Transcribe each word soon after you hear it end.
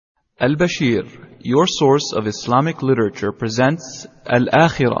Al-Bashir, your source of Islamic literature, presents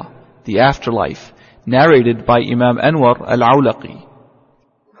Al-Akhirah, the afterlife, narrated by Imam Anwar Al-Awlaqi.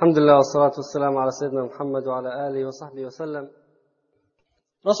 Alhamdulillah, wa salatu wa salam ala Sayyidina Muhammad wa ala alihi wa sahbihi wa sallam.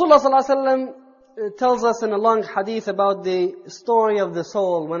 Rasulullah sallallahu alayhi wa sallam tells us in a long hadith about the story of the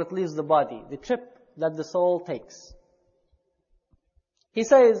soul when it leaves the body, the trip that the soul takes. He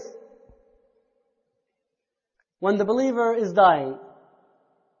says, when the believer is dying,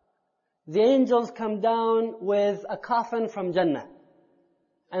 the angels come down with a coffin from Jannah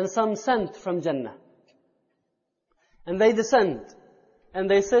and some scent from Jannah. And they descend and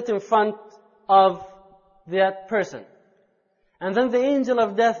they sit in front of that person. And then the angel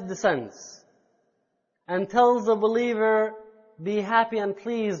of death descends and tells the believer, be happy and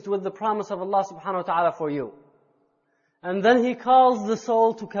pleased with the promise of Allah subhanahu wa ta'ala for you. And then he calls the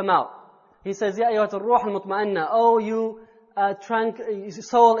soul to come out. He says, Ya ayyuhat al-ruh al-mutma'inna, oh you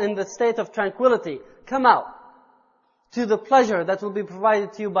soul in the state of tranquility, come out to the pleasure that will be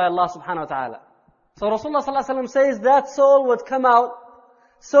provided to you by Allah subhanahu wa ta'ala. So Rasulullah sallallahu alaihi wasallam says that soul would come out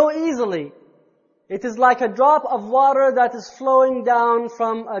so easily. It is like a drop of water that is flowing down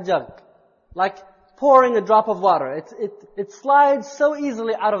from a jug. Like pouring a drop of water. It slides so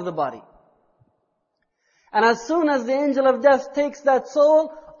easily out of the body. And as soon as the angel of death takes that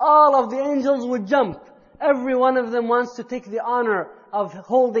soul, all of the angels would jump. Every one of them wants to take the honor of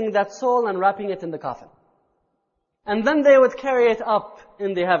holding that soul and wrapping it in the coffin. And then they would carry it up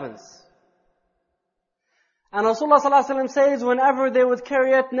in the heavens. And Rasulullah ﷺ says, whenever they would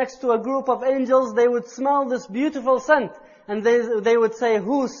carry it next to a group of angels, they would smell this beautiful scent. And they would say,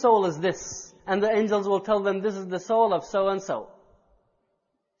 whose soul is this? And the angels will tell them, this is the soul of so-and-so.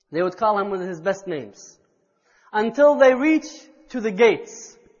 They would call him with his best names. Until they reach to the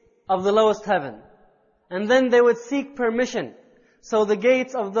gates of the lowest heaven. And then they would seek permission. So the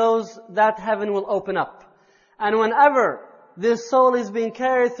gates of that heaven will open up. And whenever this soul is being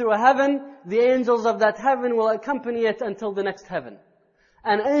carried through a heaven, the angels of that heaven will accompany it until the next heaven.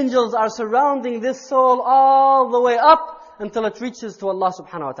 And angels are surrounding this soul all the way up until it reaches to Allah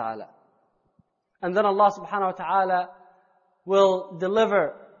subhanahu wa ta'ala. And then Allah subhanahu wa ta'ala will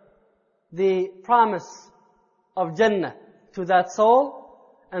deliver the promise of Jannah to that soul.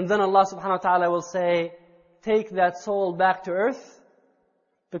 And then Allah subhanahu wa ta'ala will say, take that soul back to earth,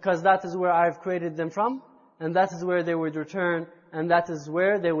 because that is where I've created them from, and that is where they would return, and that is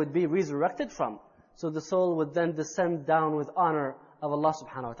where they would be resurrected from. So the soul would then descend down with honor of Allah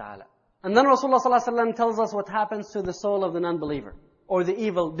subhanahu wa ta'ala. And then Rasulullah sallallahu alaihi wasallam tells us what happens to the soul of the non-believer, or the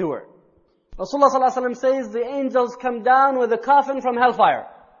evil doer. Rasulullah sallallahu alaihi wasallam says, the angels come down with a coffin from hellfire.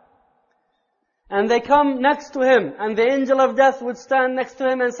 And they come next to him, and the angel of death would stand next to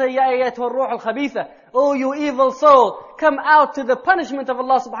him and say, Ya ayyatuha ar-ruh al-khabitha, oh you evil soul, come out to the punishment of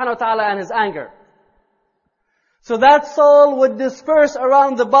Allah subhanahu wa ta'ala and His anger. So that soul would disperse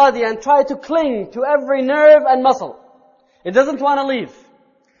around the body and try to cling to every nerve and muscle. It doesn't want to leave.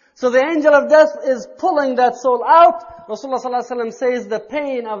 So the angel of death is pulling that soul out. Rasulullah sallallahu alaihi wasallam says the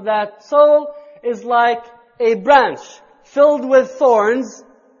pain of that soul is like a branch filled with thorns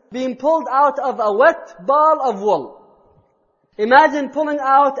being pulled out of a wet ball of wool. Imagine pulling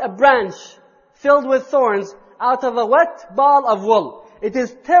out a branch filled with thorns out of a wet ball of wool. It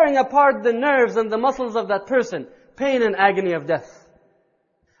is tearing apart the nerves and the muscles of that person. Pain and agony of death.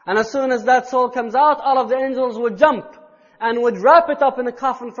 And as soon as that soul comes out, all of the angels would jump and would wrap it up in a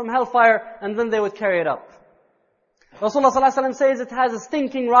coffin from hellfire, and then they would carry it up. Rasulullah ﷺ says it has a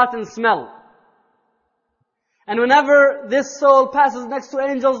stinking, rotten smell. And whenever this soul passes next to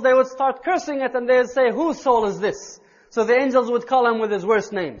angels, they would start cursing it and they would say, whose soul is this? So the angels would call him with his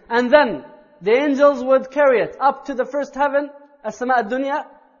worst name. And then the angels would carry it up to the first heaven, as-sama ad-dunya,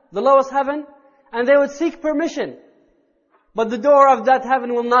 the lowest heaven, and they would seek permission. But the door of that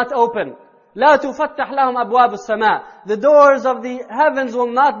heaven will not open. لا تفتح لهم أبواب السماء. The doors of the heavens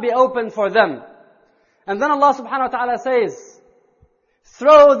will not be open for them. And then Allah subhanahu wa ta'ala says,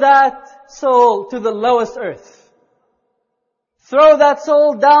 throw that soul to the lowest earth. Throw that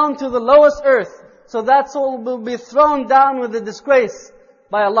soul down to the lowest earth. So that soul will be thrown down with the disgrace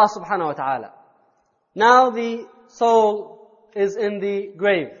by Allah subhanahu wa ta'ala. Now the soul is in the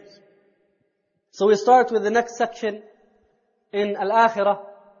grave. So we start with the next section in Al-Akhirah,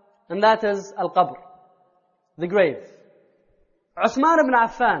 and that is Al-Qabr, the grave. Uthman ibn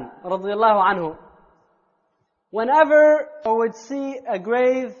Affan, radiyallahu anhu, whenever he would see a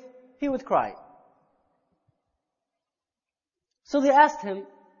grave, he would cry. So they asked him,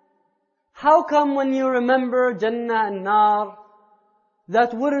 how come when you remember Jannah and Nar,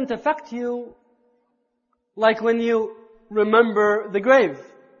 that wouldn't affect you like when you remember the grave?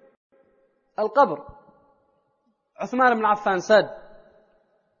 Al-Qabr. Uthman ibn Affan said,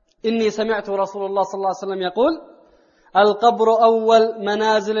 إني سمعت رسول الله صلى الله عليه وسلم يقول القبر أول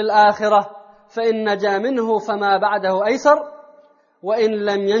منازل الآخرة فإن نجا منه فما بعده أيسر وإن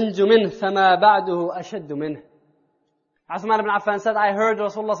لم ينج منه فما بعده أشد منه. Uthman ibn Affan said, I heard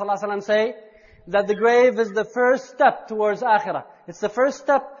Rasulullah صلى الله عليه وسلم say that the grave is the first step towards Akhirah. It's the first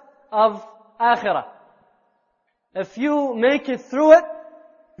step of Akhirah. If you make it through it,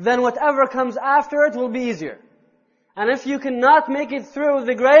 then whatever comes after it will be easier. And if you cannot make it through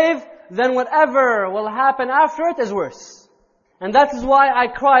the grave, then whatever will happen after it is worse. And that is why I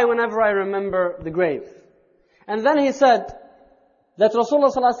cry whenever I remember the grave. And then he said that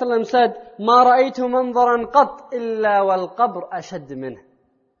Rasulullah ﷺ said, مَا رَأَيْتُ مَنْظَرًا قَطْ إِلَّا وَالْقَبْرُ أَشَدُّ مِنْهُ.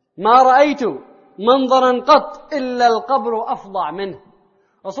 مَا رَأَيْتُ مَنْظَرًا قَطْ إِلَّا الْقَبْرُ أَفْضَعْ مِنْهُ.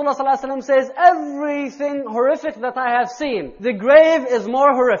 Rasulullah ﷺ says, everything horrific that I have seen, the grave is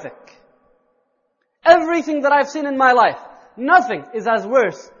more horrific. Everything that I've seen in my life, nothing is as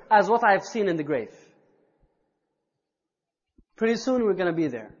worse as what I've seen in the grave. Pretty soon we're going to be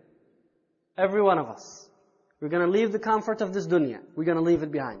there. Every one of us. We're going to leave the comfort of this dunya. We're going to leave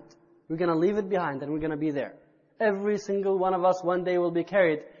it behind. We're going to leave it behind and we're going to be there. Every single one of us one day will be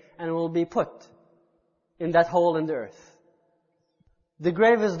carried and will be put in that hole in the earth. The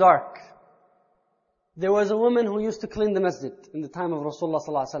grave is dark. There was a woman who used to clean the masjid in the time of Rasulullah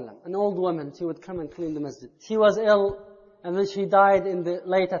ﷺ. An old woman, she would come and clean the masjid. She was ill and then she died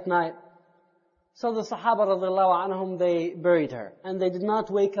late at night. So the Sahaba radiallahu anhum, they buried her. And they did not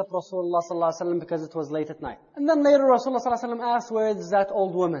wake up Rasulullah ﷺ because it was late at night. And then later Rasulullah ﷺ asked, where is that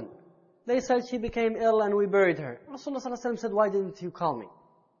old woman? They said she became ill and we buried her. Rasulullah ﷺ said, why didn't you call me?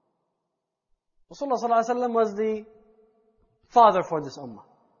 Rasulullah ﷺ was the father for this ummah.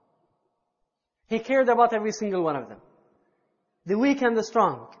 He cared about every single one of them. The weak and the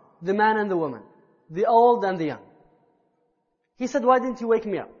strong, the man and the woman, the old and the young. He said, why didn't you wake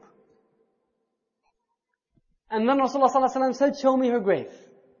me up? And then Rasulullah ﷺ said, show me her grave.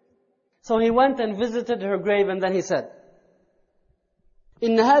 So he went and visited her grave and then he said,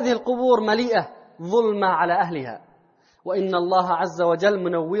 إن هذه القبور مليئة ظلمة على أهلها وإن الله عز وجل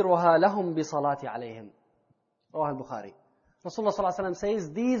منورها لهم بصلاة عليهم. رواه البخاري. Rasulullah ﷺ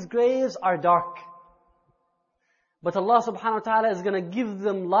says, these graves are dark. But Allah subhanahu wa ta'ala is going to give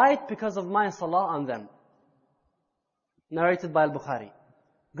them light because of my salah on them. Narrated by Al-Bukhari.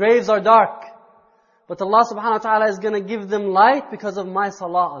 Graves are dark. But Allah subhanahu wa ta'ala is going to give them light because of my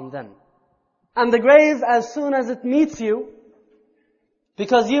salah on them. And the grave, as soon as it meets you,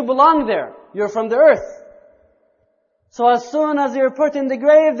 because you belong there, you're from the earth. So as soon as you're put in the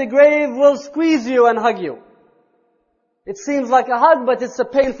grave will squeeze you and hug you. It seems like a hug, but it's a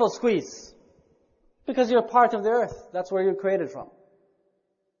painful squeeze. Because you're part of the earth. That's where you're created from.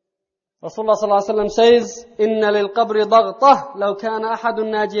 Rasulullah ﷺ says, إِنَّ لِلْقَبْرِ ضَغْطَةً لَوْ كَانَ أَحَدٌ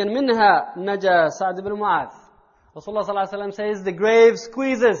نَاجِيًا مِنْهَا نَجَى سَعْدُ بْنُ مُعَاذ. Rasulullah ﷺ says, the grave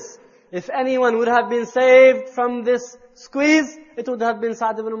squeezes. If anyone would have been saved from this squeeze, it would have been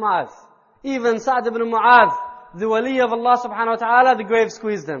Sa'd ibn Mu'adh. Even Sa'd ibn Mu'adh, the wali of Allah subhanahu wa ta'ala, the grave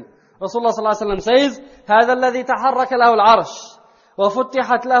squeezed him. Rasulullah sallallahu alaihi wasallam says, هذا الذي تحرك له العرش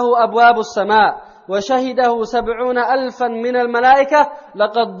وفتحت له أبواب السماء وشهده 70,000 من الملائكة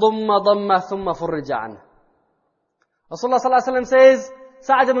لقد ضم ثم فرج عنه. Rasulullah sallallahu alaihi wasallam says,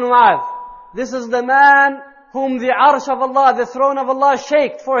 Sa'd ibn Mu'adh, this is the man whom the arsh of Allah, the throne of Allah,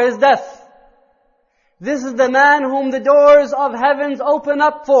 shaked for his death. This is the man whom the doors of heavens open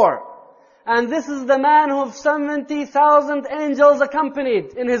up for. And this is the man who 70,000 angels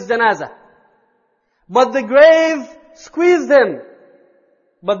accompanied in his janazah. But the grave squeezed him.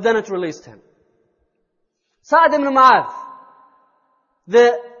 But then it released him. Sa'd ibn Mu'adh,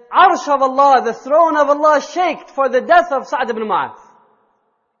 the arsh of Allah, the throne of Allah shaked for the death of Sa'd ibn Mu'adh.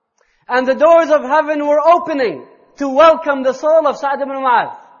 And the doors of heaven were opening to welcome the soul of Sa'd ibn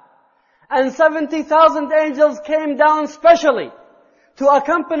Mu'adh. And 70,000 angels came down specially to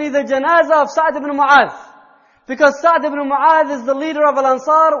accompany the janazah of Sa'd ibn Mu'adh. Because Sa'd ibn Mu'adh is the leader of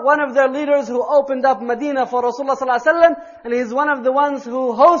Al-Ansar, one of their leaders who opened up Medina for Rasulullah sallallahu alaihi wasallam, and he's one of the ones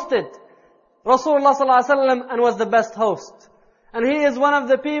who hosted Rasulullah sallallahu alaihi wasallam and was the best host. And he is one of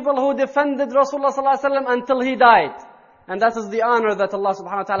the people who defended Rasulullah sallallahu alaihi wasallam until he died. And that is the honor that Allah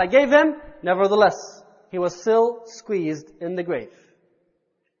subhanahu wa ta'ala gave him. Nevertheless, he was still squeezed in the grave.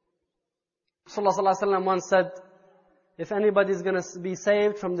 Rasulullah sallallahu alaihi wasallam once said, if anybody is going to be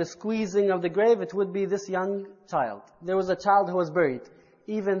saved from the squeezing of the grave, it would be this young child. There was a child who was buried.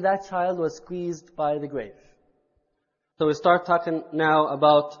 Even that child was squeezed by the grave. So we start talking now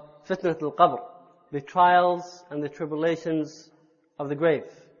about fitnat al-qabr, the trials and the tribulations of the grave.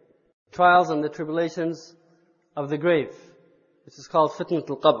 trials and the tribulations of the grave. This is called fitnat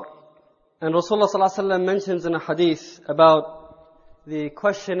al-qabr. And Rasulullah ﷺ mentions in a hadith about the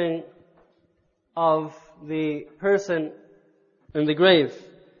questioning of the person in the grave.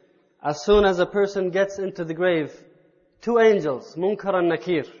 As soon as a person gets into the grave, two angels, Munkar and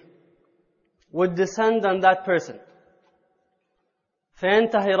Nakir, would descend on that person.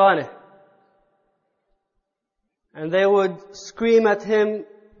 فَيَنْتَهِرَانِهِ, and they would scream at him,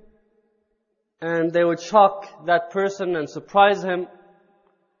 and they would shock that person and surprise him,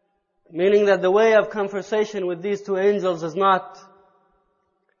 meaning that the way of conversation with these two angels is not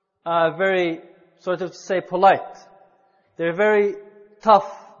very, sort of to say, polite. They're very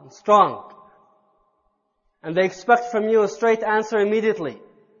tough and strong. And they expect from you a straight answer immediately.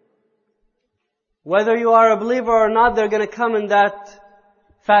 Whether you are a believer or not, they're going to come in that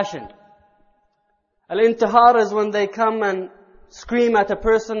fashion. Al-intihar is when they come and scream at a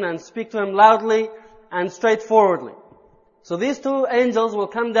person and speak to him loudly and straightforwardly. So these two angels will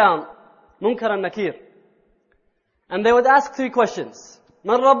come down, Munkar and Nakir. And they would ask three questions.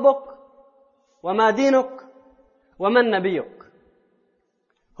 Man Rabbuk? وَمَا دِينُكَ وَمَنْ نَبِيُّكَ?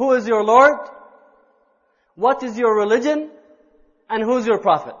 Who is your Lord? What is your religion? And who is your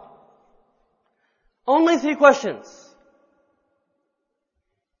prophet? Only three questions.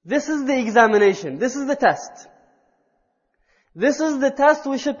 This is the examination. This is the test. This is the test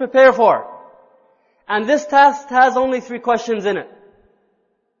we should prepare for. And this test has only three questions in it.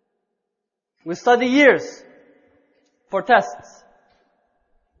 We study years for tests.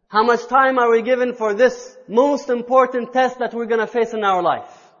 How much time are we given for this most important test that we're going to face in our life?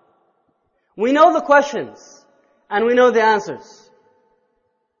 We know the questions, and we know the answers.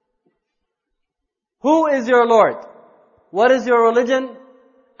 Who is your Lord? What is your religion?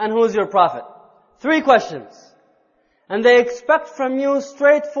 And who is your prophet? Three questions. And they expect from you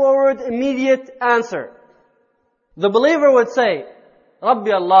straightforward, immediate answer. The believer would say,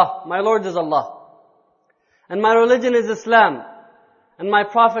 Rabbi Allah, my Lord is Allah. And my religion is Islam. And my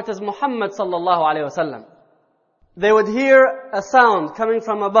prophet is Muhammad sallallahu alayhi wasallam. They would hear a sound coming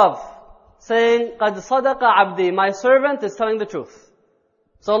from above, saying, قَدْ صَدَقَ عَبْدِي, my servant is telling the truth.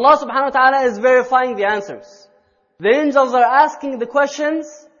 So Allah subhanahu wa ta'ala is verifying the answers. The angels are asking the questions,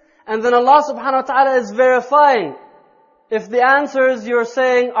 and then Allah subhanahu wa ta'ala is verifying if the answers you're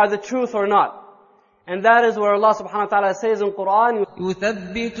saying are the truth or not. And that is where Allah subhanahu wa ta'ala says in Quran,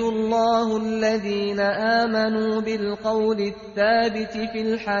 يُثَبِّتُ اللَّهُ الَّذِينَ آمَنُوا بِالْقَوْلِ الثَّابِتِ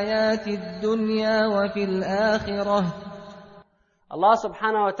فِي الْحَيَاةِ الدُّنْيَا وَفِي الْآخِرَةِ. Allah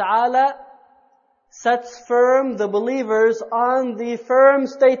subhanahu wa ta'ala sets firm the believers on the firm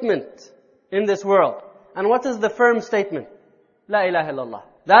statement in this world. And what is the firm statement? La ilaha illallah.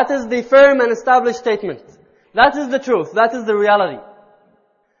 That is the firm and established statement. That is the truth. That is the reality.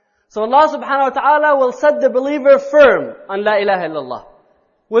 So Allah subhanahu wa ta'ala will set the believer firm on La ilaha illallah.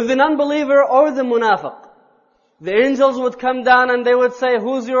 With the non-believer or the munafiq, the angels would come down and they would say,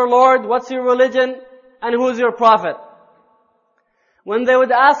 who's your Lord? What's your religion? And who's your prophet? When they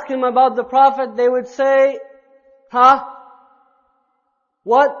would ask him about the prophet, they would say,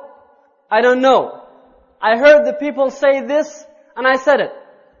 what? I don't know. I heard the people say this and I said it.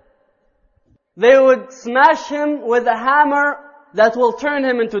 They would smash him with a hammer that will turn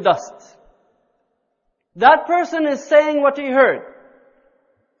him into dust. That person is saying what he heard.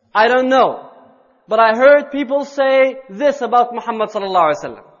 I don't know. But I heard people say this about Muhammad sallallahu alaihi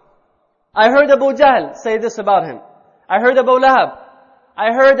wasallam. I heard Abu Jahl say this about him. I heard Abu Lahab.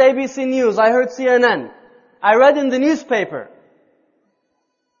 I heard ABC News. I heard CNN. I read in the newspaper.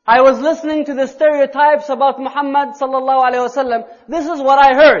 I was listening to the stereotypes about Muhammad sallallahu alaihi wasallam. This is what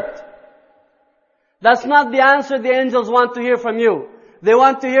I heard. That's not the answer the angels want to hear from you. They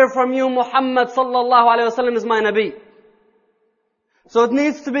want to hear from you, Muhammad sallallahu alaihi wasallam is my Nabi. So it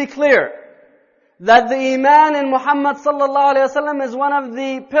needs to be clear that the iman in Muhammad sallallahu alaihi wasallam is one of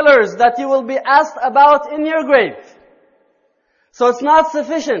the pillars that you will be asked about in your grave. So it's not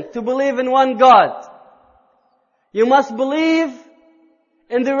sufficient to believe in one God. You must believe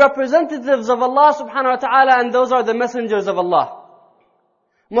in the representatives of Allah subhanahu wa ta'ala, and those are the messengers of Allah.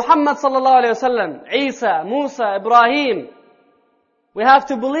 Muhammad sallallahu alayhi wa sallam, Isa, Musa, Ibrahim. We have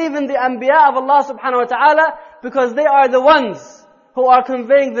to believe in the Anbiya of Allah subhanahu wa ta'ala because they are the ones who are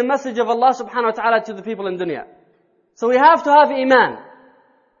conveying the message of Allah subhanahu wa ta'ala to the people in dunya. So we have to have iman.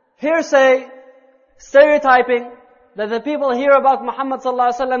 Hearsay, stereotyping, that the people hear about Muhammad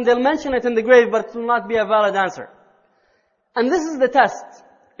sallallahu alayhi wa sallam, they'll mention it in the grave, but it will not be a valid answer. And this is the test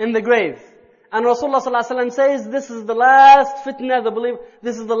in the grave. And Rasulullah sallallahu alaihi wasallam says, this is the last fitna,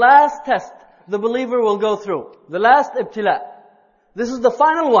 this is the last test the believer will go through. The last ibtila. This is the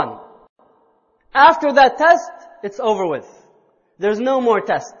final one. After that test, it's over with. There's no more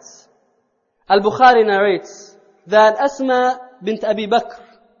tests. Al-Bukhari narrates that Asma bint Abi Bakr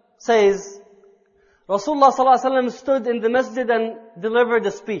says, Rasulullah ﷺ stood in the masjid and delivered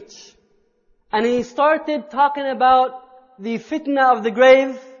a speech. And he started talking about the fitna of the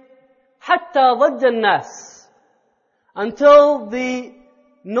grave, حَتَّى ضَجَّ النَّاسِ, until the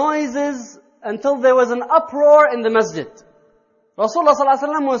noises, until there was an uproar in the masjid. Rasulullah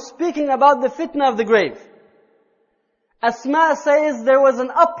ﷺ was speaking about the fitna of the grave. Asma says there was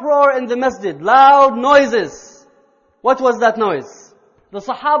an uproar in the masjid, loud noises. What was that noise? The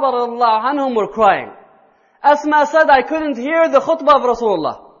Sahaba radiallahu anhum were crying. Asma said, I couldn't hear the khutbah of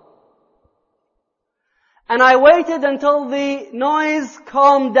Rasulullah. And I waited until the noise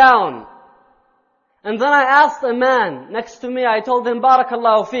calmed down. And then I asked a man next to me, I told him,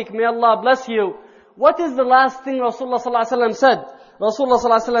 Barakallahu feek, may Allah bless you. What is the last thing Rasulullah ﷺ said? Rasulullah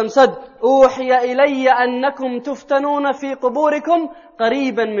ﷺ said, أُوحِيَ إِلَيَّ أَنَّكُمْ تُفْتَنُونَ فِي قُبُورِكُمْ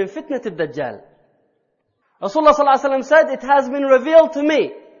قَرِيبًا مِنْ فِتْنَةِ الدَّجَّالِ. Rasulullah ﷺ said, it has been revealed to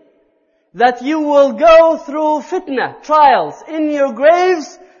me that you will go through fitna, trials in your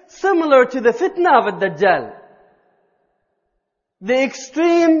graves similar to the fitna of Ad-Dajjal. The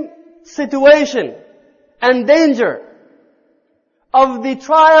extreme situation and danger of the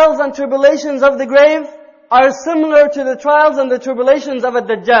trials and tribulations of the grave are similar to the trials and the tribulations of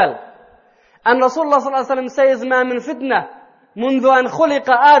Ad-Dajjal. And Rasulullah ﷺ says, مَا مِن فِتْنَةٍ منذ أن خلق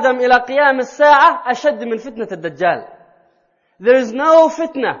آدم إلى قيام الساعة أشد من فتنة الدجال. There is no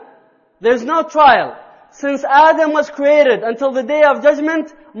fitna, there is no trial since Adam was created until the day of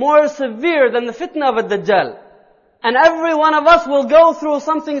judgment more severe than the fitna of Ad-Dajjal. And every one of us will go through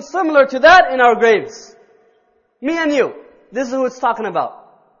something similar to that in our graves. Me and you. This is who it's talking about.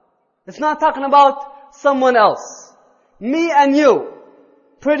 It's not talking about someone else. Me and you,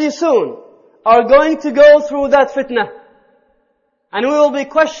 pretty soon, are going to go through that fitna. And we will be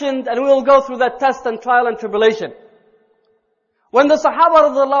questioned and we will go through that test and trial and tribulation. When the Sahaba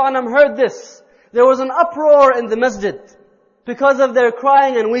radiallahu anhum heard this, there was an uproar in the masjid because of their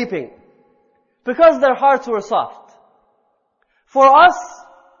crying and weeping. Because their hearts were soft. For us,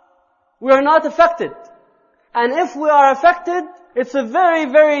 we are not affected. And if we are affected, it's a very,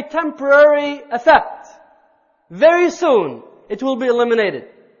 very temporary effect. Very soon, it will be eliminated.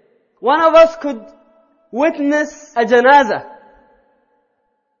 One of us could witness a janazah.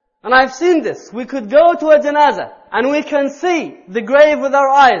 And I've seen this. We could go to a janazah and we can see the grave with our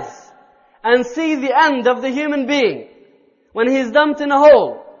eyes and see the end of the human being when he is dumped in a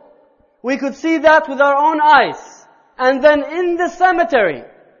hole. We could see that with our own eyes. And then in the cemetery,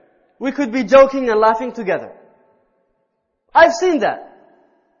 we could be joking and laughing together. I've seen that.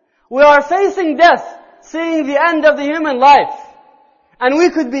 We are facing death, seeing the end of the human life. And we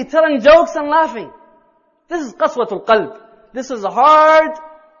could be telling jokes and laughing. This is qaswatul qalb. This is hard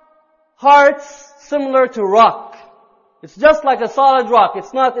hearts similar to rock. It's just like a solid rock.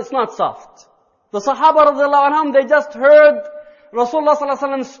 It's not soft. The Sahaba radiallahu anhum, they just heard Rasulullah sallallahu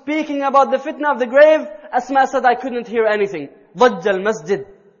alaihi wasallam speaking about the fitna of the grave. Asma said, I couldn't hear anything. ضَجَّ الْمَسْجِدِ.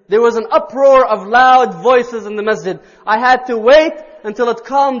 There was an uproar of loud voices in the masjid. I had to wait until it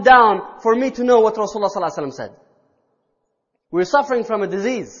calmed down for me to know what Rasulullah sallallahu alaihi wasallam said. We're suffering from a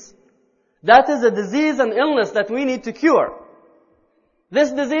disease. That is a disease and illness that we need to cure. This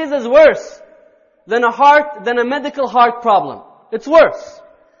disease is worse than a medical heart problem. It's worse.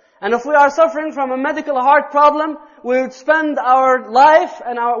 And if we are suffering from a medical heart problem, we would spend our life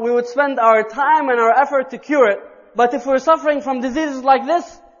and we would spend our time and our effort to cure it. But if we're suffering from diseases like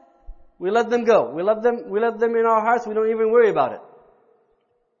this, we let them go. We let them in our hearts. We don't even worry about it.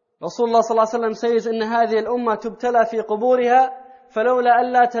 Rasulullah sallallahu alaihi wasallam says, إن هذه الأمة تبتلى في قبورها فلولا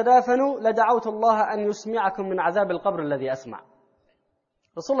ألا تدافنوا لدعوت الله أن يسمعكم من عذاب القبر الذي أسمع.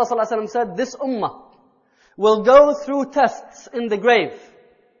 Rasulullah sallallahu alaihi wasallam said, this ummah will go through tests in the grave.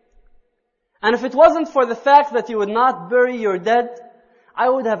 And if it wasn't for the fact that you would not bury your dead, I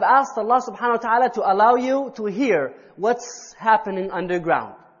would have asked Allah subhanahu wa ta'ala to allow you to hear what's happening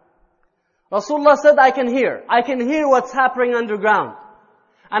underground. Rasulullah said, I can hear what's happening underground.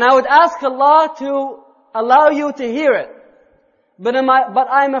 And I would ask Allah to allow you to hear it. But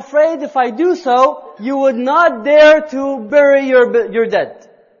I'm afraid if I do so, you would not dare to bury your dead.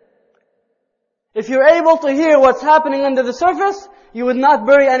 If you're able to hear what's happening under the surface, you would not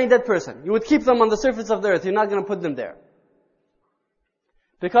bury any dead person. You would keep them on the surface of the earth. You're not going to put them there.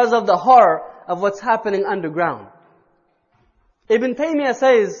 Because of the horror of what's happening underground. Ibn Taymiyyah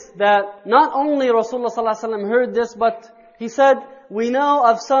says that not only Rasulullah ﷺ heard this, but he said, we know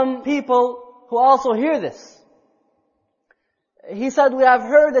of some people who also hear this. He said, we have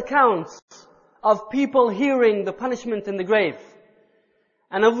heard accounts of people hearing the punishment in the grave.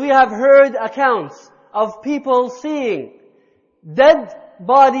 And if we have heard accounts of people seeing dead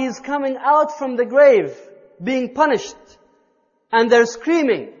bodies coming out from the grave, being punished, and they're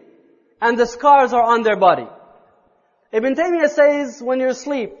screaming, and the scars are on their body. Ibn Taymiyyah says, when you're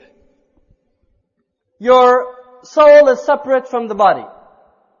asleep, your soul is separate from the body.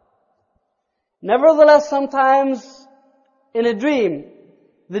 Nevertheless, sometimes in a dream,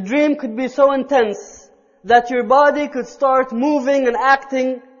 the dream could be so intense that your body could start moving and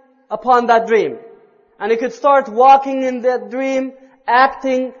acting upon that dream. And you could start walking in that dream,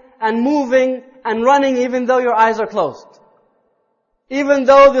 acting and moving and running even though your eyes are closed. Even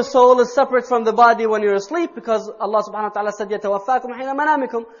though the soul is separate from the body when you're asleep, because Allah subhanahu wa ta'ala said, يَتَوَفَّاكُمْ حِينَ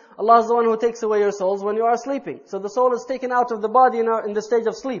مَنَامِكُمْ. Allah is the one who takes away your souls when you are sleeping. So the soul is taken out of the body in the stage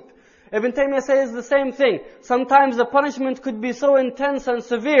of sleep. Ibn Taymiyyah says the same thing. Sometimes the punishment could be so intense and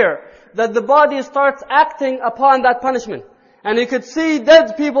severe that the body starts acting upon that punishment. And you could see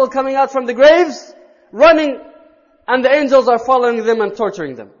dead people coming out from the graves, running, and the angels are following them and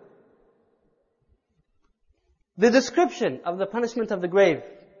torturing them. The description of the punishment of the grave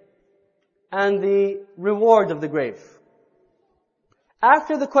and the reward of the grave.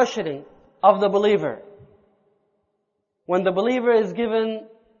 After the questioning of the believer, when the believer is given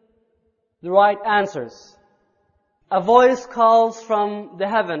the right answers, a voice calls from the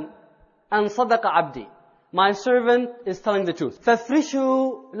heaven, "An sadaqa abdi." My servant is telling the truth.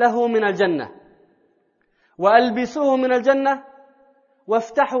 فَافْرِشُوا لَهُ مِنَ الْجَنَّةِ وَأَلْبِسُوهُ مِنَ الْجَنَّةِ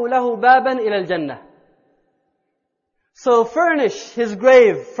وَافْتَحُوا لَهُ بَابًا إِلَى الْجَنَّةِ. So furnish his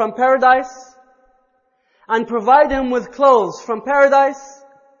grave from paradise, and provide him with clothes from paradise,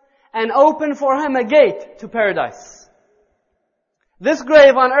 and open for him a gate to paradise. This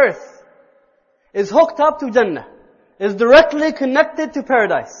grave on earth is hooked up to Jannah, is directly connected to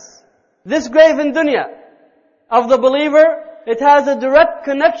paradise. This grave in dunya of the believer, it has a direct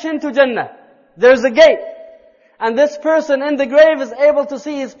connection to Jannah. There's a gate. And this person in the grave is able to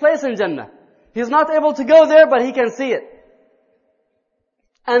see his place in Jannah. He's not able to go there, but he can see it.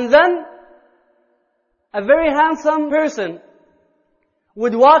 And then, a very handsome person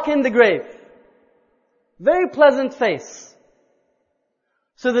would walk in the grave. Very pleasant face.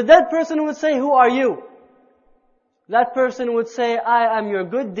 So the dead person would say, "Who are you?" That person would say, "I am your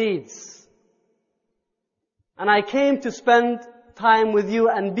good deeds. And I came to spend time with you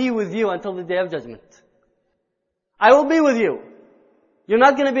and be with you until the Day of Judgment. I will be with you. You're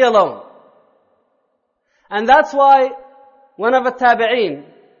not going to be alone." And that's why one of the tabi'een,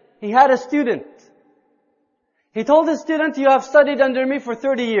 he had a student. He told his student, "You have studied under me for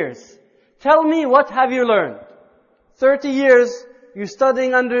 30 years. Tell me, what have you learned? 30 years you're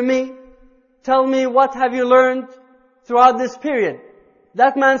studying under me. Tell me, what have you learned throughout this period?"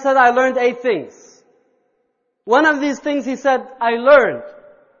 That man said, "I learned 8 things. One of these things," he said, "I learned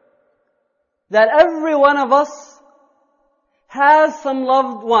that every one of us has some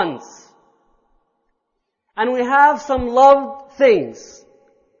loved ones. And we have some loved things.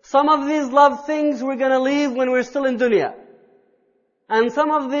 Some of these loved things we're going to leave when we're still in dunya. And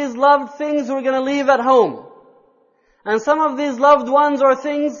some of these loved things we're going to leave at home. And some of these loved ones or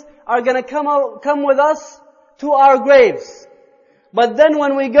things are going to come with us to our graves. But then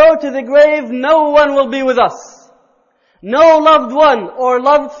when we go to the grave, no one will be with us. No loved one or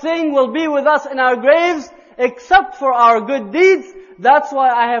loved thing will be with us in our graves except for our good deeds. That's why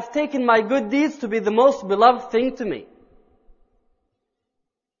I have taken my good deeds to be the most beloved thing to me.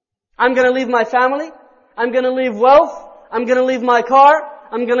 I'm going to leave my family. I'm going to leave wealth. I'm going to leave my car.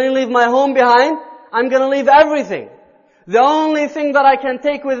 I'm going to leave my home behind. I'm going to leave everything. The only thing that I can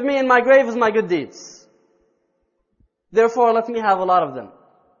take with me in my grave is my good deeds. Therefore, let me have a lot of them."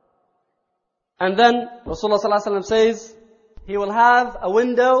 And then Rasulullah ﷺ says, he will have a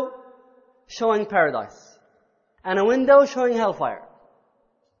window showing paradise and a window showing hellfire.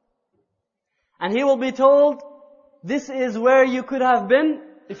 And he will be told, "This is where you could have been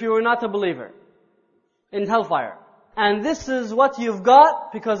if you were not a believer, in hellfire. And this is what you've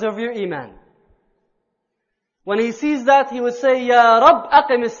got because of your iman." When he sees that, he would say, "Ya Rabb,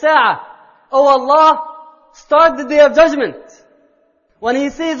 aqim as-sa'ah." "Oh Allah, start the Day of Judgment." When he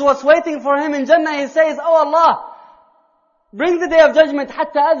sees what's waiting for him in Jannah, he says, "Oh Allah, bring the Day of Judgment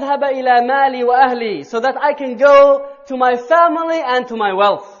حتى أذهب إلى مالي وأهلي, so that I can go to my family and to my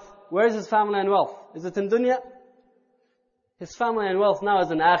wealth." Where is his family and wealth? Is it in dunya? His family and wealth now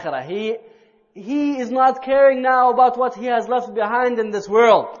is in akhirah. He is not caring now about what he has left behind in this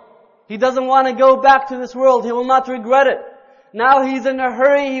world. He doesn't want to go back to this world. He will not regret it. Now he's in a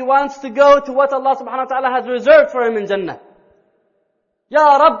hurry. He wants to go to what Allah subhanahu wa ta'ala has reserved for him in Jannah.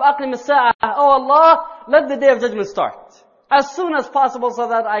 Ya Rabb aqim as-sa'a. Oh Allah, let the day of judgment start as soon as possible so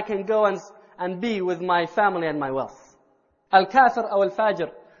that I can go and be with my family and my wealth. Al-kafir aw al-fajr,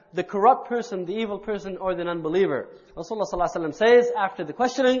 the corrupt person, the evil person, or the non-believer. Rasulullah sallallahu alaihi wasallam says after the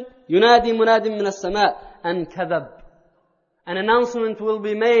questioning, يُنَادِي مُنَادٍ مِّنَ السَّمَاءِ أَنْ كَذَبْ. An announcement will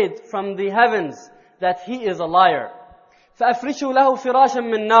be made from the heavens that he is a liar. فَأَفْرِشُوا لَهُ فِرَاشًا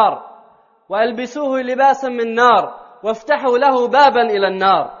مِّن نَّارٍ وَأَلْبِسُوهُ لِبَاسًا مِّن نَّارٍ وَافْتَحُوا لَهُ بَابًا إِلَى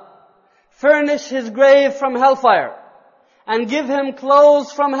النَّارِ. Furnish his grave from hellfire, and give him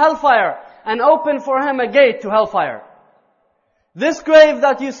clothes from hellfire, and open for him a gate to hellfire. This grave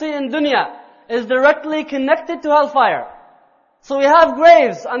that you see in dunya is directly connected to hellfire. So we have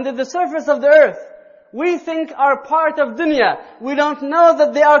graves under the surface of the earth. We think are part of dunya. We don't know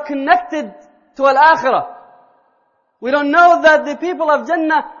that they are connected to al-akhirah. We don't know that the people of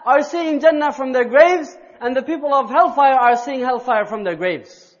Jannah are seeing Jannah from their graves, and the people of hellfire are seeing hellfire from their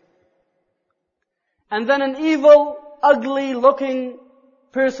graves. And then an evil, ugly looking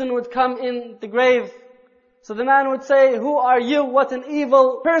person would come in the grave. So the man would say, who are you? What an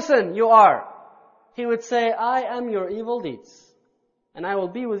evil person you are. He would say, I am your evil deeds. And I will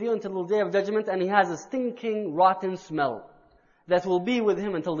be with you until the day of judgment. And he has a stinking, rotten smell that will be with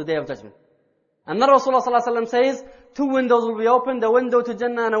him until the day of judgment. And then Rasulullah ﷺ says, 2 windows will be opened, a window to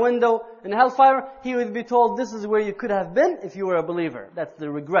Jannah and a window in hellfire. He would be told, this is where you could have been if you were a believer. That's the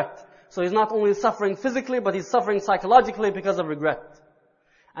regret. So he's not only suffering physically, but he's suffering psychologically because of regret.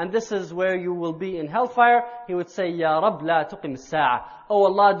 And this is where you will be in hellfire. He would say, Ya Rabb, la tuqim as-sa'a. Oh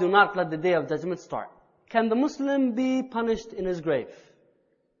Allah, do not let the day of judgment start. Can the Muslim be punished in his grave?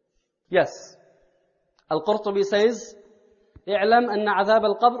 Yes. Al-Qurtubi says, اعلم أن عذاب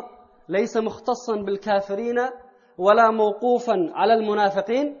القبر ليس مختصا بالكافرين ولا موقوفا على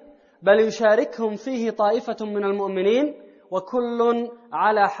المنافقين بل يشاركهم فيه طائفة من المؤمنين وكل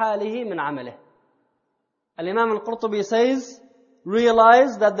على حاله من عمله. Al-Imam Al-Qurtubi says,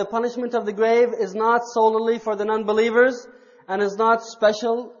 realize that the punishment of the grave is not solely for the non-believers and is not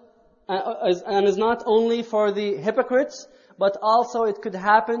special and is not only for the hypocrites, but also it could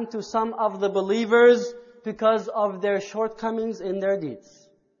happen to some of the believers because of their shortcomings in their deeds.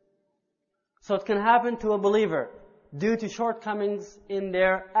 So it can happen to a believer due to shortcomings in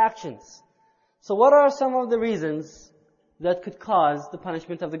their actions. So what are some of the reasons that could cause the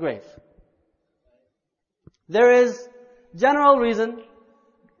punishment of the grave? There is general reason,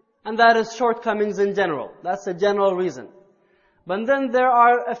 and that is shortcomings in general. That's a general reason. But then there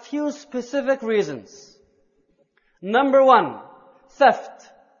are a few specific reasons. Number 1, theft,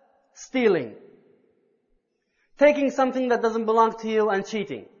 stealing. Taking something that doesn't belong to you and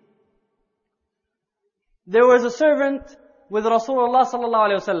cheating. There was a servant with Rasulullah sallallahu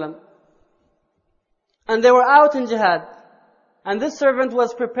alaihi wasallam, and they were out in jihad, and this servant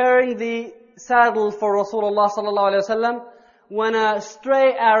was preparing the saddle for Rasulullah sallallahu alaihi wasallam when a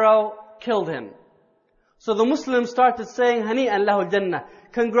stray arrow killed him. So the Muslims started saying, Hani'an lahu al-Jannah.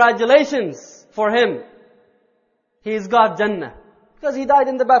 Congratulations for him. He's got Jannah. Because he died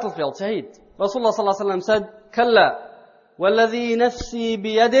in the battlefield, shaheed. Rasulullah sallallahu alaihi wasallam said, Kalla, والذي نفسي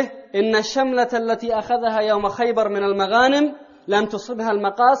بيده إن الشملة التي أخذها يوم خيبر من المغانم لم تصبها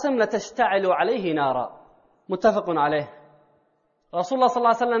المقاسم لتشتعل عليه نارا. متفق عليه. Rasulullah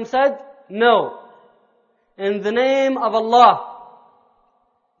sallallahu alaihi wasallam said, no. In the name of Allah,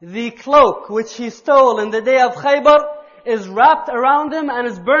 the cloak which he stole in the day of Khaybar is wrapped around him and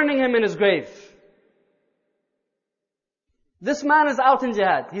is burning him in his grave. This man is out in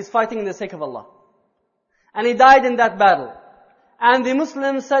jihad. He's fighting in the sake of Allah. And he died in that battle. And the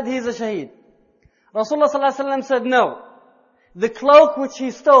Muslims said he's a shaheed. Rasulullah sallallahu alaihi wasallam said no. The cloak which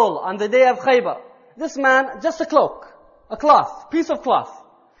he stole on the day of Khaybar, this man, just a cloak, a cloth, piece of cloth.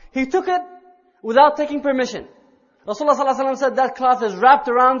 He took it without taking permission. Rasulullah sallallahu alaihi wasallam said that cloth is wrapped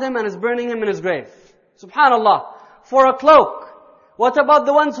around him and is burning him in his grave. Subhanallah. For a cloak. What about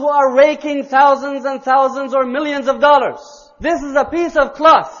the ones who are raking thousands and thousands or millions of dollars? This is a piece of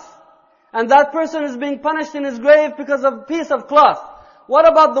cloth. And that person is being punished in his grave because of a piece of cloth. What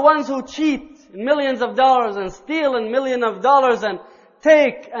about the ones who cheat millions of dollars and steal millions of dollars and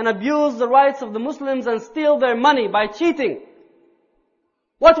take and abuse the rights of the Muslims and steal their money by cheating?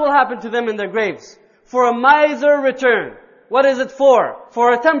 What will happen to them in their graves? For a miser return. What is it for?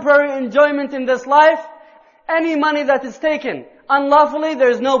 For a temporary enjoyment in this life? Any money that is taken unlawfully, there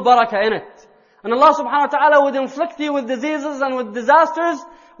is no barakah in it. And Allah subhanahu wa ta'ala would inflict you with diseases and with disasters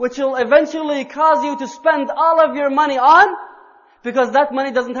which will eventually cause you to spend all of your money on, because that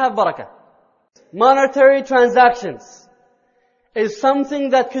money doesn't have barakah. Monetary transactions is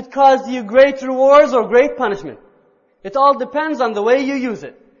something that could cause you great rewards or great punishment. It all depends on the way you use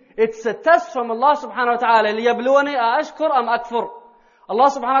it. It's a test from Allah subhanahu wa ta'ala. لِيَبْلُوَنِي أَأَشْكُرْ أَمْ أَكْفُرْ. Allah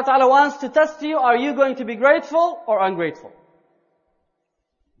subhanahu wa ta'ala wants to test you. Are you going to be grateful or ungrateful?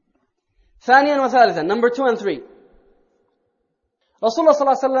 ثانيا وثالثا, number 2 and 3. Rasulullah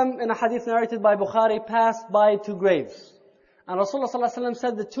sallallahu alaihi wasallam, in a hadith narrated by Bukhari, passed by 2 graves. And Rasulullah sallallahu alaihi wasallam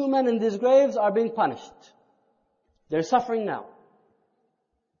said the 2 men in these graves are being punished. They're suffering now.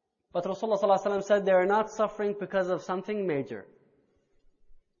 But Rasulullah sallallahu alaihi wasallam said they are not suffering because of something major.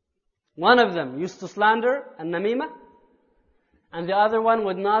 One of them used to slander and namima, and the other one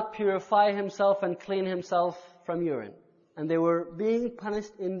would not purify himself and clean himself from urine. And they were being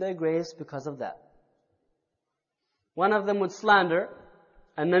punished in their graves because of that. One of them would slander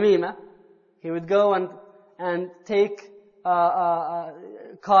and namima. He would go and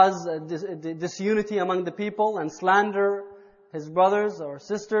cause disunity among the people and slander his brothers or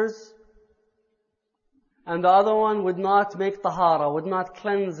sisters. And the other one would not make tahara, would not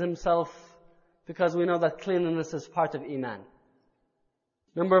cleanse himself, because we know that cleanliness is part of iman.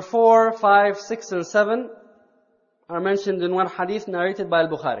 Number 4, 5, 6 and 7 are mentioned in one hadith narrated by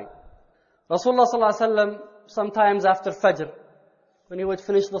Al-Bukhari. Rasulullah sallallahu alaihi wasallam, sometimes after Fajr, when he would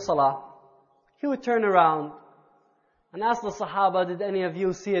finish the salah, he would turn around and ask the Sahaba, did any of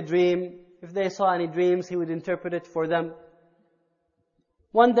you see a dream? If they saw any dreams, he would interpret it for them.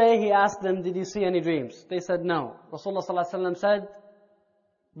 One day he asked them, did you see any dreams? They said no. Rasulullah sallallahu alaihi wasallam said,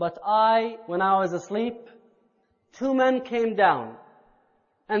 but when I was asleep, 2 men came down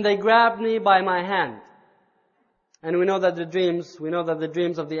and they grabbed me by my hand. And we know that the dreams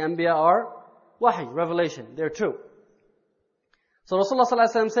of the Anbiya are wahi, revelation. They're true. So Rasulullah sallallahu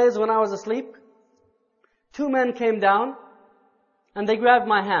alaihi wasallam says, when I was asleep, 2 men came down and they grabbed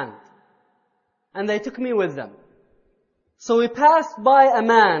my hand and they took me with them. So we passed by a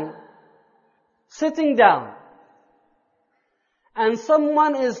man sitting down, and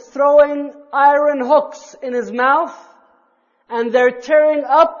someone is throwing iron hooks in his mouth, and they're tearing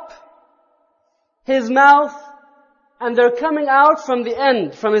up his mouth, and they're coming out from the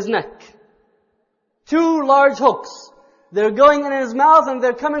end, from his neck. 2 large hooks. They're going in his mouth and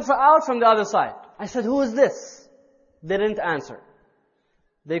they're coming out from the other side. I said, who is this? They didn't answer.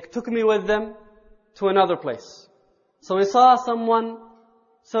 They took me with them to another place. So we saw someone,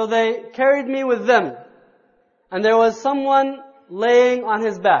 so they carried me with them. And there was someone laying on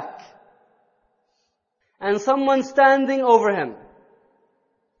his back. And someone standing over him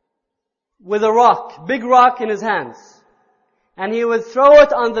with a rock, big rock in his hands. And he would throw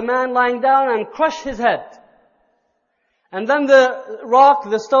it on the man lying down and crush his head. And then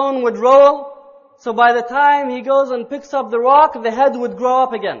the stone would roll. So by the time he goes and picks up the rock, the head would grow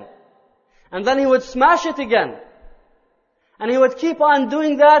up again. And then he would smash it again. And he would keep on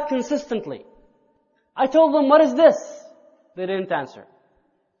doing that consistently. I told them, what is this? They didn't answer.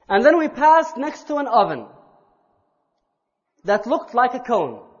 And then we passed next to an oven that looked like a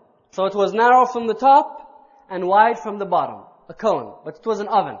cone. So it was narrow from the top and wide from the bottom. A cone, but it was an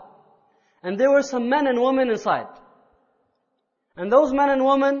oven. And there were some men and women inside. And those men and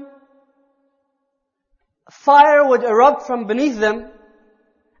women, fire would erupt from beneath them,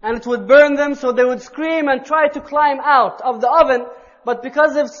 and it would burn them, so they would scream and try to climb out of the oven, but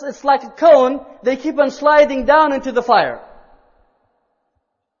because it's like a cone, they keep on sliding down into the fire.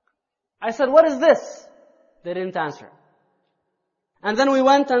 I said, what is this? They didn't answer. And then we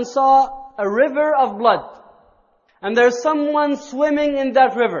went and saw a river of blood. And there's someone swimming in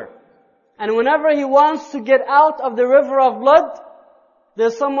that river. And whenever he wants to get out of the river of blood,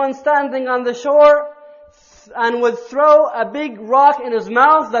 there's someone standing on the shore and would throw a big rock in his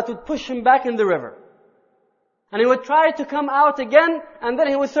mouth that would push him back in the river. And he would try to come out again, and then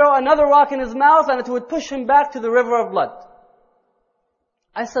he would throw another rock in his mouth and it would push him back to the river of blood.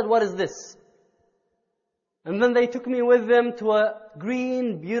 I said, what is this? And then they took me with them to a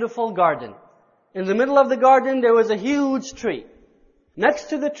green, beautiful garden. In the middle of the garden there was a huge tree. Next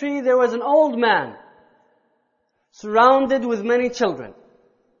to the tree there was an old man, surrounded with many children.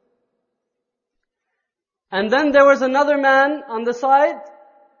 And then there was another man on the side.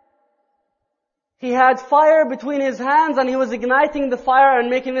 He had fire between his hands and he was igniting the fire and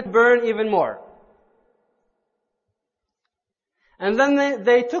making it burn even more. And then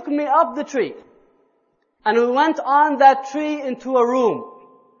they took me up the tree. And we went on that tree into a room.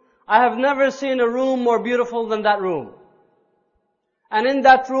 I have never seen a room more beautiful than that room. And in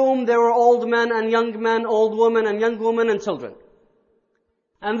that room there were old men and young men, old women and young women and children.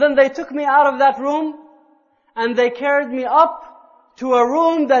 And then they took me out of that room and they carried me up to a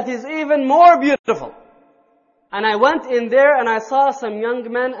room that is even more beautiful. And I went in there and I saw some young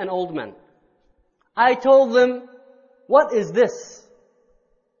men and old men. I told them, What is this?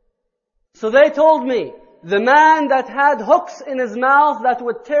 So they told me, the man that had hooks in his mouth that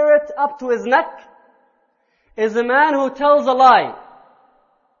would tear it up to his neck is a man who tells a lie.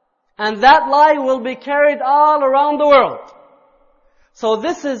 And that lie will be carried all around the world. So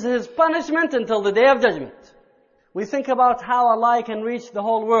this is his punishment until the Day of Judgment. We think about how a lie can reach the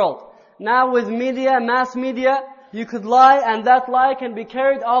whole world. Now with media, mass media, you could lie and that lie can be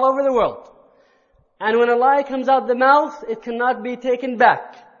carried all over the world. And when a lie comes out the mouth, it cannot be taken back.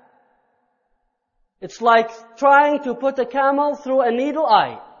 It's like trying to put a camel through a needle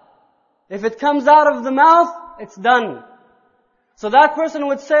eye. If it comes out of the mouth, it's done. So that person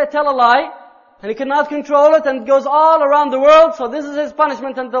would tell a lie, and he cannot control it, and it goes all around the world. So this is his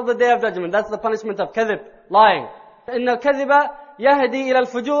punishment until the Day of Judgment. That's the punishment of kadhib, lying. إن الكذب يهدي إلى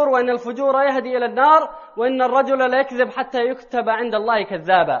الفجور وإن الفجور يهدي إلى النار وإن الرجل لا يكذب حتى يكتب عند الله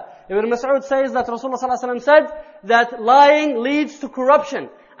كذابا. Ibn Mas'ud says that Rasulullah ﷺ said that lying leads to corruption.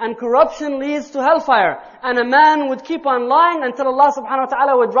 And corruption leads to hellfire. And a man would keep on lying until Allah subhanahu wa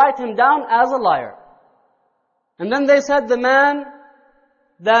ta'ala would write him down as a liar. And then they said the man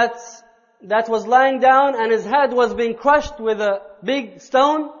that was lying down and his head was being crushed with a big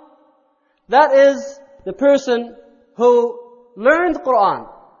stone, that is the person who learned Qur'an,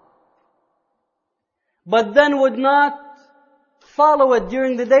 but then would not follow it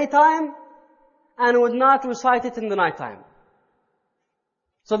during the daytime and would not recite it in the nighttime.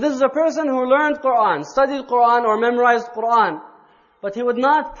 So this is a person who learned Qur'an, studied Qur'an or memorized Qur'an, but he would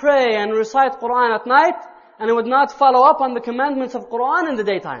not pray and recite Qur'an at night, and he would not follow up on the commandments of Qur'an in the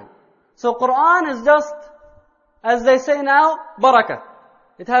daytime. So Qur'an is just, as they say now, barakah.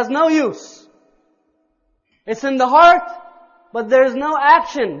 It has no use. It's in the heart, but there is no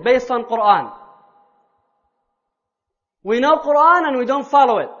action based on Qur'an. We know Qur'an and we don't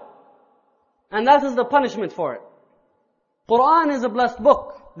follow it. And that is the punishment for it. Qur'an is a blessed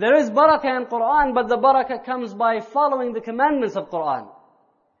book. There is barakah in Qur'an, but the barakah comes by following the commandments of Qur'an.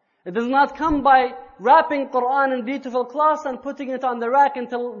 It does not come by wrapping Qur'an in beautiful cloths and putting it on the rack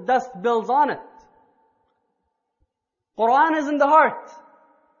until dust builds on it. Qur'an is in the heart.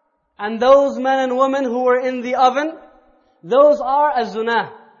 And those men and women who were in the oven, those are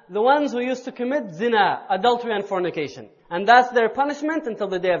az-zunah, the ones who used to commit zina, adultery and fornication. And that's their punishment until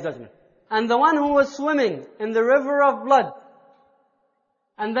the Day of Judgment. And the one who was swimming in the river of blood,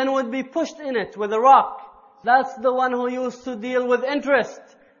 and then would be pushed in it with a rock, that's the one who used to deal with interest.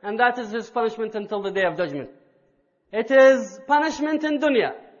 And that is his punishment until the Day of Judgment. It is punishment in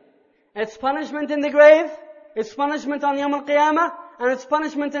dunya. It's punishment in the grave. It's punishment on Yawm al-Qiyamah. And it's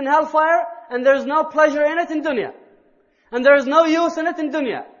punishment in hellfire. And there is no pleasure in it in dunya. And there is no use in it in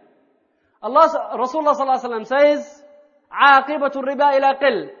dunya. Rasulullah ﷺ says, عَاقِبَةُ الرِّبَا إِلَى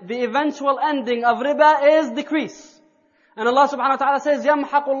قِلْ. The eventual ending of riba is decrease. And Allah subhanahu wa ta'ala says,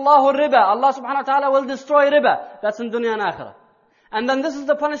 يَمْحَقُ اللَّهُ الرِّبَا. Allah subhanahu wa ta'ala will destroy riba. That's in dunya and akhirah. And then this is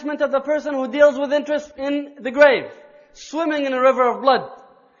the punishment of the person who deals with interest in the grave, swimming in a river of blood.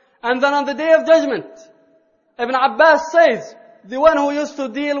 And then on the Day of Judgment, Ibn Abbas says, the one who used to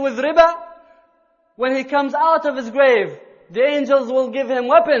deal with riba, when he comes out of his grave, the angels will give him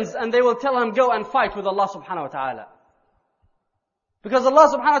weapons and they will tell him, go and fight with Allah subhanahu wa ta'ala. Because Allah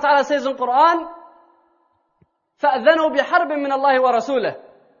subhanahu wa ta'ala says in Qur'an, فَأْذَنُوا بِحَرْبٍ مِّنَ اللَّهِ وَرَسُولِهِ.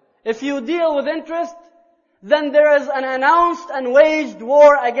 If you deal with interest, then there is an announced and waged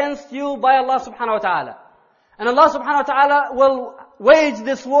war against you by Allah subhanahu wa ta'ala. And Allah subhanahu wa ta'ala will wage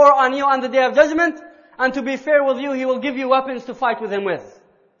this war on you on the Day of Judgment, and to be fair with you, He will give you weapons to fight with Him with.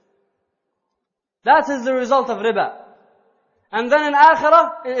 That is the result of riba. And then in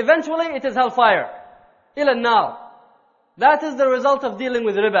akhirah, eventually it is hellfire. Ila an-nar. That is the result of dealing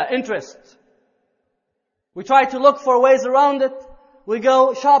with riba, interest. We try to look for ways around it. We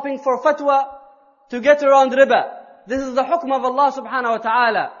go shopping for fatwa to get around riba. This is the hukm of Allah subhanahu wa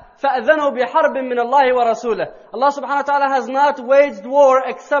ta'ala. فَأَذَنُوا بِحَرْبٍ مِّنَ اللَّهِ وَرَسُولِهِ. Allah subhanahu wa ta'ala has not waged war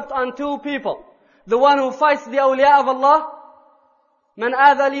except on two people. The one who fights the awliya of Allah, مَنْ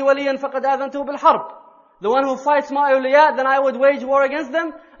آذَى لِي وَلِيًّا فَقَدْ آذَنْتُهُ بِالْحَرْبِ. The one who fights my awliya, then I would wage war against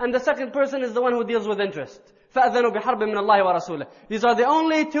them. And the second person is the one who deals with interest. فَأَذَنُوا بِحَرْبٍ مِّنَ اللَّهِ وَرَسُولِهِ. These are the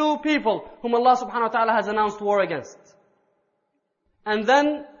only two people whom Allah subhanahu wa ta'ala has announced war against. And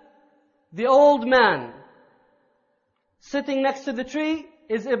then the old man sitting next to the tree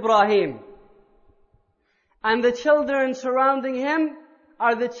is Ibrahim. And the children surrounding him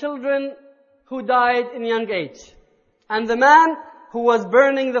are the children who died in young age. And the man who was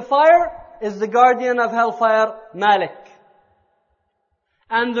burning the fire is the guardian of hellfire, Malik.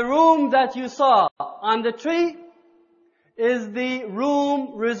 And the room that you saw on the tree is the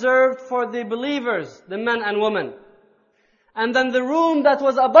room reserved for the believers, the men and women. And then the room that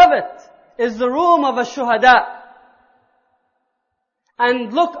was above it is the room of a shuhada.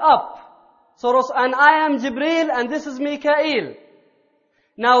 And look up. And I am Jibreel and this is Mikael.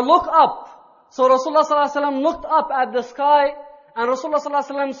 Now look up. So Rasulullah ﷺ looked up at the sky and Rasulullah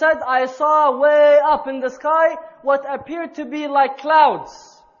ﷺ said, I saw way up in the sky what appeared to be like clouds.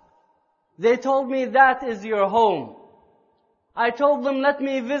 They told me that is your home. I told them, let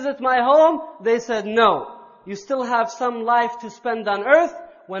me visit my home. They said, no. You still have some life to spend on earth.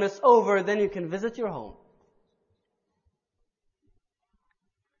 When it's over, then you can visit your home.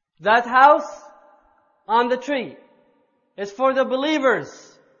 That house on the tree is for the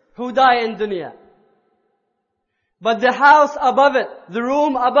believers who die in dunya. But the house above it, the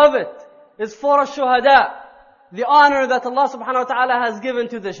room above it, is for a shuhada, the honor that Allah subhanahu wa ta'ala has given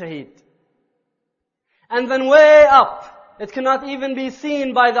to the shaheed. And then way up, it cannot even be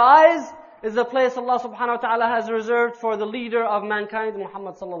seen by the eyes, is the place Allah subhanahu wa ta'ala has reserved for the leader of mankind,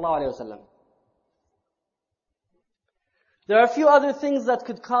 Muhammad sallallahu alayhi wa sallam. There are a few other things that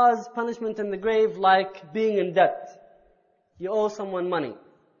could cause punishment in the grave, like being in debt. You owe someone money.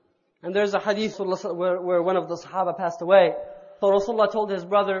 And there's a hadith where one of the Sahaba passed away. So Rasulullah told his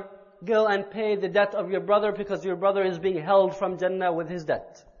brother, go and pay the debt of your brother because your brother is being held from Jannah with his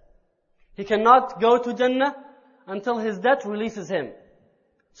debt. He cannot go to Jannah until his debt releases him.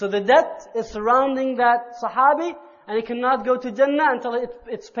 So the debt is surrounding that Sahabi and he cannot go to Jannah until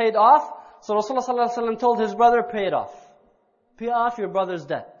it's paid off. So Rasulullah ﷺ told his brother, pay it off. Pay off your brother's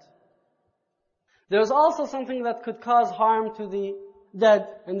debt. There's also something that could cause harm to the dead,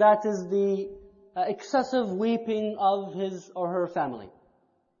 and that is the excessive weeping of his or her family.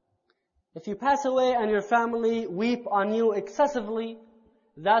 If you pass away and your family weep on you excessively,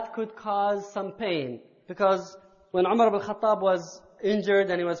 that could cause some pain. Because when Umar ibn Khattab was injured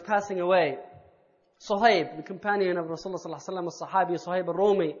and he was passing away, Suhaib, the companion of Rasulullah sallallahu alaihi wasallam, Sahabi Suhaib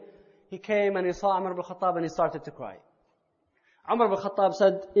al-Rumi, he came and he saw Umar ibn Khattab and he started to cry. Umar ibn Khattab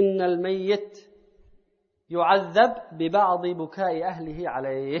said, إِنَّ الْمَيِّتِ يُعَذَّبْ بِبَعْضِ بُكَاءِ أَهْلِهِ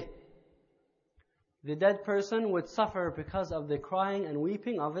عَلَيْهِ. The dead person would suffer because of the crying and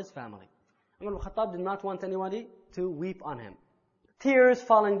weeping of his family. Umar ibn Khattab did not want anybody to weep on him. Tears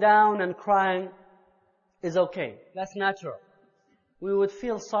falling down and crying is okay. That's natural. We would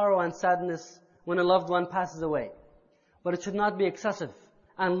feel sorrow and sadness when a loved one passes away. But it should not be excessive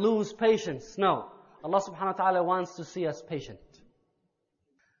and lose patience. No. Allah subhanahu wa ta'ala wants to see us patient.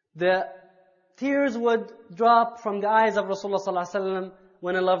 The tears would drop from the eyes of Rasulullah sallallahu alaihi wasallam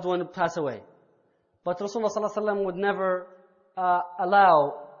when a loved one would pass away. But Rasulullah sallallahu alaihi wasallam would never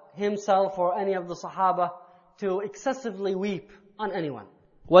allow himself or any of the Sahaba to excessively weep on anyone.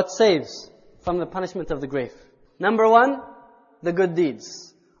 What saves from the punishment of the grave? Number one, the good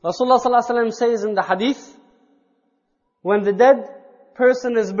deeds. Rasulullah sallallahu alaihi wasallam says in the hadith, when the dead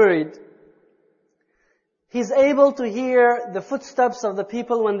person is buried, he's able to hear the footsteps of the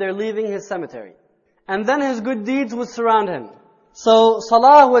people when they're leaving his cemetery. And then his good deeds would surround him. So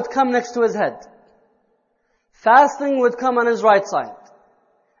salah would come next to his head. Fasting would come on his right side.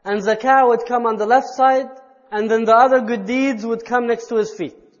 And zakah would come on the left side. And then the other good deeds would come next to his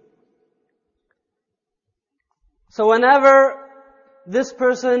feet. So whenever this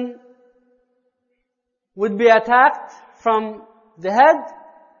person would be attacked from the head,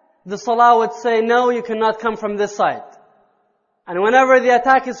 the salah would say, no, you cannot come from this side. And whenever the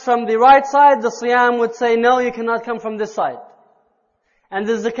attack is from the right side, the siyam would say, no, you cannot come from this side. And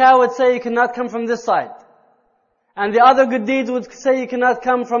the zakah would say, you cannot come from this side. And the other good deeds would say, you cannot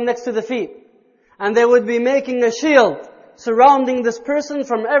come from next to the feet. And they would be making a shield surrounding this person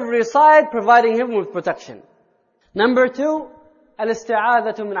from every side, providing him with protection. Number two,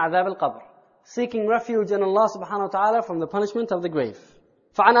 al-isti'adhatu min adhab al-qabr. Seeking refuge in Allah subhanahu wa ta'ala from the punishment of the grave.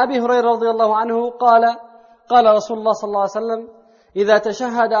 فعن أبي هريرة رضي الله عنه قال رسول الله صلى الله عليه وسلم إذا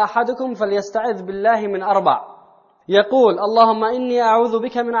تشهد أحدكم فليستعذ بالله من أربع يقول اللهم إني أعوذ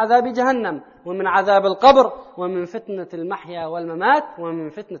بك من عذاب جهنم ومن عذاب القبر ومن فتنة المحيا والممات ومن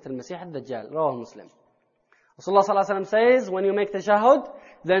فتنة المسيح الدجال. رواه مسلم. Rasulullah صلى الله عليه وسلم says, when you make tashahhud,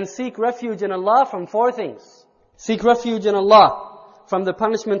 then seek refuge in Allah from four things. Seek refuge in Allah from the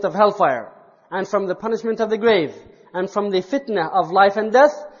punishment of hellfire, and from the punishment of the grave, and from the fitna of life and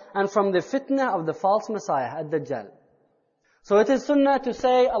death, and from the fitna of the false Messiah, ad-Dajjal. So it is sunnah to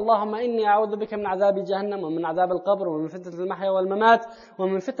say, Allahumma inni a'udhu bika min adhabi jahannam, wa min adhab al-qabr, wa min fitnat al-mahya wal-mamat, wa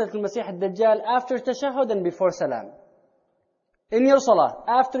min fitnat al-masih ad-Dajjal, after tashahhud and before salam. In your salah,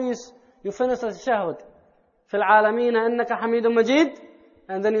 after you finish the tashahhud, في العالمين إنك حميد مجيد,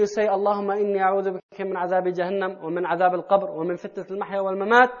 and then you say, Allahumma inni a'udhu bika min adhabi jahannam, wa min adhab al-qabr, wa min fitnat al-mahya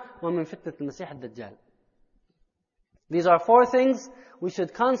wal-mamat, wa min fitnat al-masih ad-Dajjal. These are 4 things we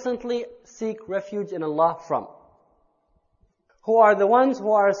should constantly seek refuge in Allah from. Who are the ones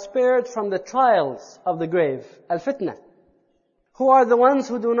who are spared from the trials of the grave? Al-fitnah. Who are the ones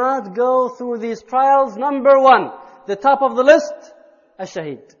who do not go through these trials? Number 1, the top of the list,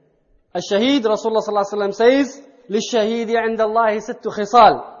 Al-shaheed. Al-shaheed, Rasulullah ﷺ says, لِلشَّهِيدِ عِنْدَ اللَّهِ 6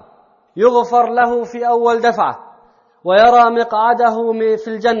 خِصَالٍ يُغْفَرْ لَهُ فِي أول دفعة ويرى مقعده في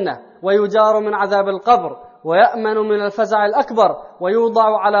الجنة ويجار من عذاب القبر ويأمن من الفزع الأكبر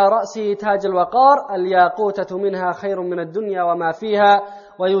ويوضع على رأسه تاج الوقار الياقوتة منها خير من الدنيا وما فيها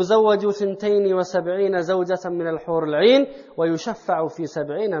ويزوج 72 زوجة من الحور العين ويشفع في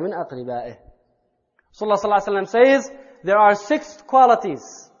 70 من أقربائه. Rasulullah ﷺ says, there are 6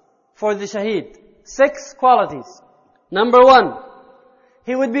 qualities for the shaheed. 6 qualities. Number 1,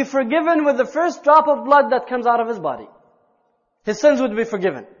 he would be forgiven with the first drop of blood that comes out of his body. His sins would be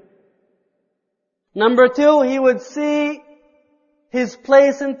forgiven. Number 2, he would see his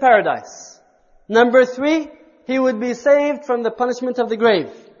place in paradise. Number 3, he would be saved from the punishment of the grave.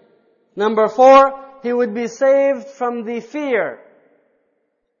 Number 4, he would be saved from the fear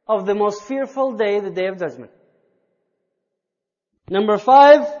of the most fearful day, the Day of Judgment. Number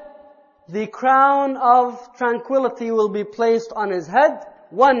 5, the crown of tranquility will be placed on his head.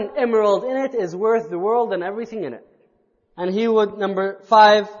 1 emerald in it is worth the world and everything in it. And he would, number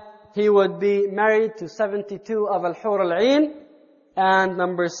 5, he would be married to 72 of Al-Hur Al-Ain. And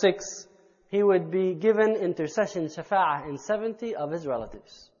number 6, he would be given intercession, shafa'ah, in 70 of his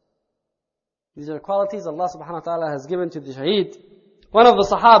relatives. These are qualities Allah subhanahu wa ta'ala has given to the shaheed. One of the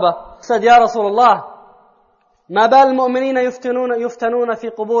Sahaba said, Ya Rasulullah, ما بال المؤمنين يفتنون في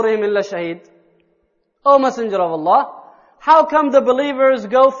قبورهم إلا شهيد. O Messenger of Allah, how come the believers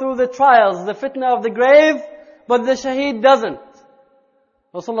go through the trials, the fitna of the grave, but the shaheed doesn't?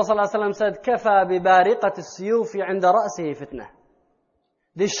 Rasulullah ﷺ said, كَفَى بِبَارِقَةِ السِّيُوفِ عِنْدَ رَأْسِهِ فِتْنَةً.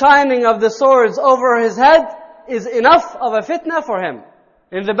 The shining of the swords over his head is enough of a fitna for him.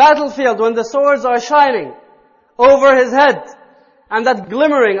 In the battlefield, when the swords are shining over his head, and that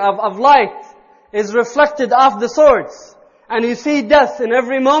glimmering of light is reflected off the swords, and you see death in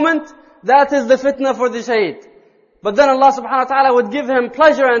every moment, that is the fitna for the shaheed. But then Allah subhanahu wa ta'ala would give him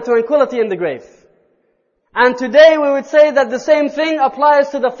pleasure and tranquility in the grave. And today we would say that the same thing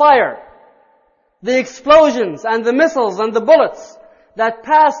applies to the fire. The explosions and the missiles and the bullets that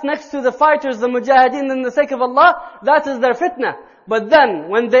pass next to the fighters, the mujahideen in the sake of Allah, that is their fitna. But then,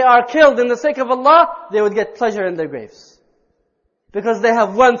 when they are killed in the sake of Allah, they would get pleasure in their graves. Because they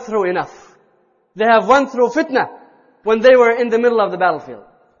have went through enough. They have went through fitna when they were in the middle of the battlefield.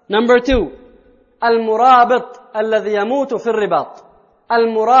 Number 2, Al-Murabit alladhi yamutu fi ribat.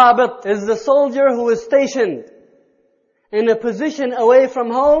 Al-Murabit is the soldier who is stationed in a position away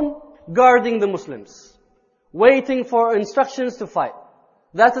from home, guarding the Muslims, waiting for instructions to fight.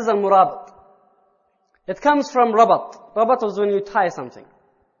 That is Al-Murabit. It comes from Rabat. Rabat is when you tie something.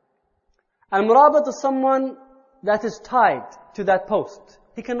 Al-Murabit is someone that is tied to that post.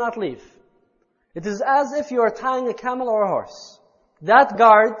 He cannot leave. It is as if you are tying a camel or a horse. That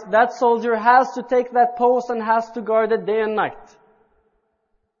guard, that soldier has to take that post and has to guard it day and night.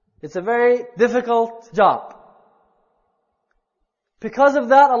 It's a very difficult job. Because of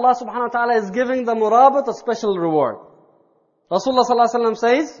that, Allah subhanahu wa ta'ala is giving the murabit a special reward. Rasulullah sallallahu alaihi wasallam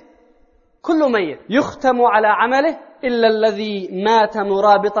says, كل ميت يختم على عمله إلا الذي مات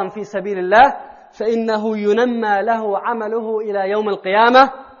مرابطا في سبيل الله فإنه ينمى له عمله إلى يوم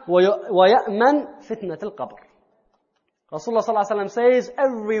القيامة ويأمن فتنة القبر. Rasulullah sallallahu alaihi wasallam says,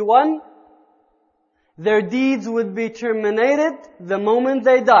 everyone, their deeds would be terminated the moment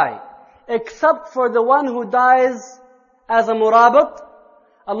they die, except for the one who dies as a murabit.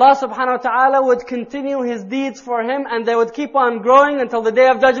 Allah subhanahu wa ta'ala would continue his deeds for him, and they would keep on growing until the Day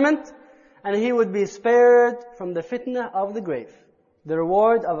of Judgment, and he would be spared from the fitna of the grave, the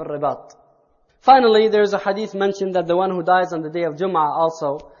reward of al-ribat. Finally, there is a hadith mentioned that the one who dies on the day of Jum'ah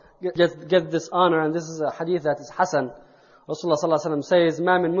also gets this honor, and this is a hadith that is Hasan. Rasulullah sallallahu alaihi wasallam says,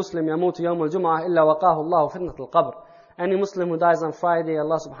 "Ma min Muslim yamutu yawm al-Jum'ah illa waqahu Allah fitnat al-qabr." Any Muslim who dies on Friday,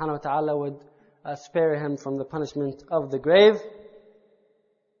 Allah subhanahu wa ta'ala would spare him from the punishment of the grave.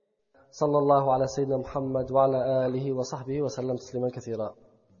 Sallallahu ala Sayyidina Muhammad wa ala alihi wa sahbihi wa sallam tasliman kathira.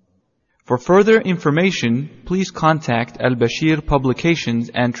 For further information, please contact Al-Bashir Publications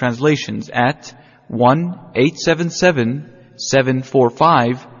and Translations at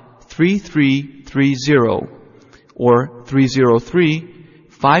 1-877-745-3330 or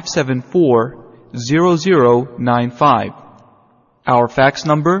 303-574-0095. Our fax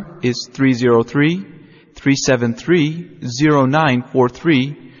number is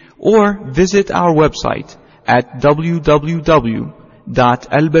 303-373-0943, or visit our website at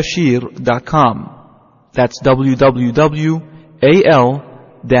www.albashir.com. That's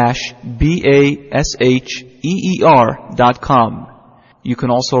www.al-basheer.com. You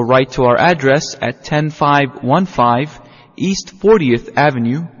can also write to our address at 10515 East 40th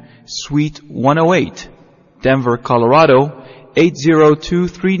Avenue, Suite 108, Denver, Colorado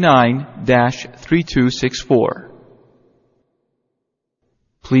 80239-3264.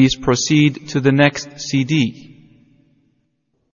 Please proceed to the next CD.